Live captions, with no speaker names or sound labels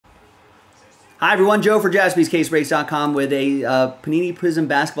Hi everyone, Joe for jaspyscasebreaks.com with a Panini PRIZM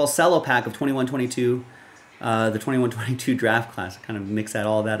basketball cello pack of 21-22, the 21-22 draft class. I kind of mix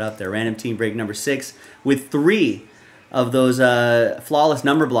all that up there. Random team break number 6 with 3 of those flawless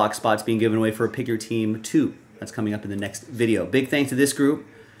number block spots being given away for a Pick Your Team 2. That's coming up in the next video. Big thanks to this group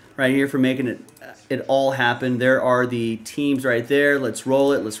right here for making it all happen. There are the teams right there. Let's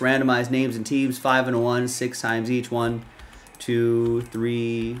roll it. Let's randomize names and teams. 5 and a 1, 6 times each. 1, 2,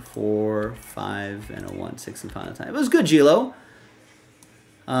 3, 4, 5, and a 1, 6 and final time. It was good, Gilo.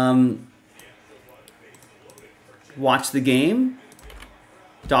 Watched the game.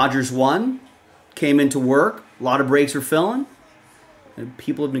 Dodgers won. Came into work. A lot of breaks were filling.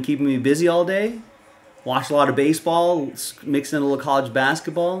 People have been keeping me busy all day. Watched a lot of baseball, mixing in a little college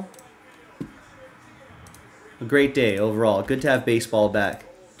basketball. A great day overall. Good to have baseball back.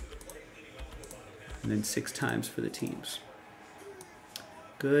 And then 6 times for the teams.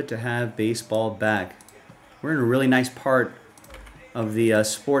 Good to have baseball back. We're in a really nice part of the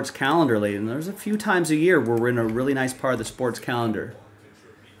sports calendar lately. And there's a few times a year where we're in a really nice part of the sports calendar.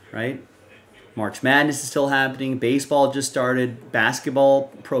 Right? March Madness is still happening. Baseball just started. Basketball,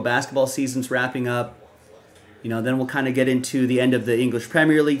 pro basketball season's wrapping up. You know, then we'll kind of get into the end of the English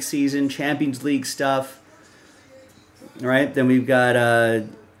Premier League season, Champions League stuff. All right? Then we've got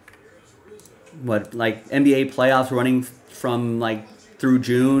like NBA playoffs running from like through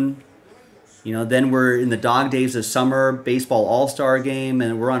June. You know, then we're in the dog days of summer, baseball all-star game,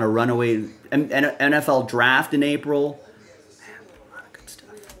 and we're on a runaway NFL draft in April. Man, a lot of good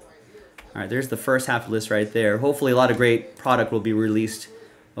stuff. All right, there's the first half of the list right there. Hopefully a lot of great product will be released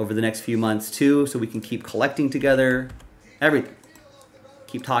over the next few months too, so we can keep collecting together, everything.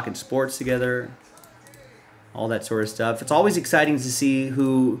 Keep talking sports together, all that sort of stuff. It's always exciting to see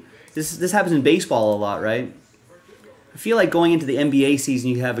who, this happens in baseball a lot, right? I feel like going into the NBA season,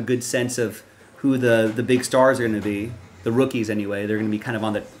 you have a good sense of who the big stars are going to be. The rookies, anyway. They're going to be kind of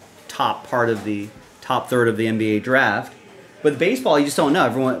on the top part of the top third of the NBA draft. With baseball, you just don't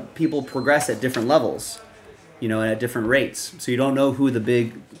know. People progress at different levels, you know, and at different rates. So you don't know who the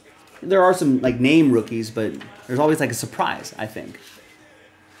big... There are some, like, name rookies, but there's always, like, a surprise, I think.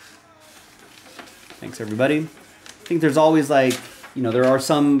 Thanks, everybody. I think there's always, like, you know, there are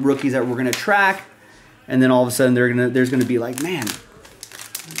some rookies that we're going to track, and then all of a sudden there's gonna be like, man,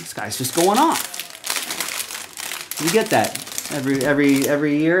 this guy's just going off. You get that every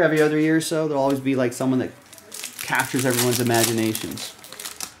year, every other year or so. There'll always be like someone that captures everyone's imaginations.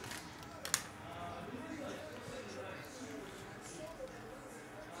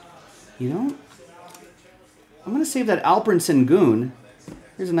 You know, I'm gonna save that Alperen Sengun.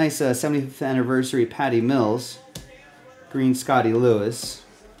 Here's a nice 75th anniversary Patty Mills, green Scotty Lewis,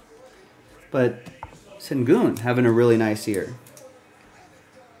 but Sengun having a really nice year.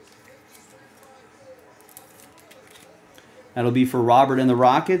 That'll be for Robert and the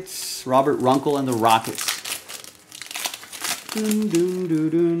Rockets. Robert Runkle and the Rockets. Dun, dun, dun,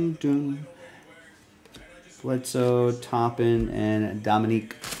 dun, dun. Bledsoe, Toppin, and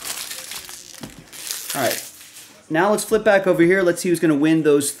Dominique. All right. Now let's flip back over here. Let's see who's going to win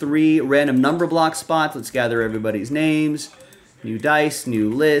those 3 random number block spots. Let's gather everybody's names. New dice, new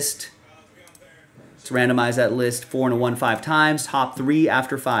list. Let's randomize that list 4 and a 1 5 times. Top 3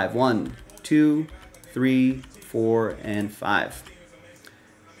 after 5. 1, 2, 3, 4, and 5.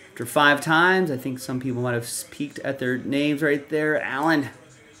 After 5 times, I think some people might have peeked at their names right there. Alan.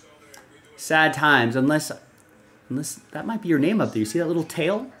 Sad times, unless that might be your name up there. You see that little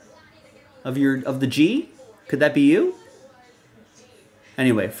tail of the G? Could that be you?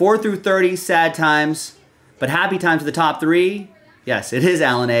 Anyway, 4 through 30, sad times, but happy times to the top 3. Yes, it is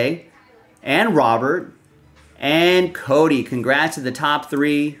Alan A. And Robert, and Cody. Congrats to the top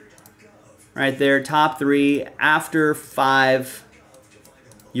 3. Right there, top 3. After 5,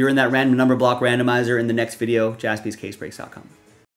 you're in that random number block randomizer in the next video, jaspyscasebreaks.com.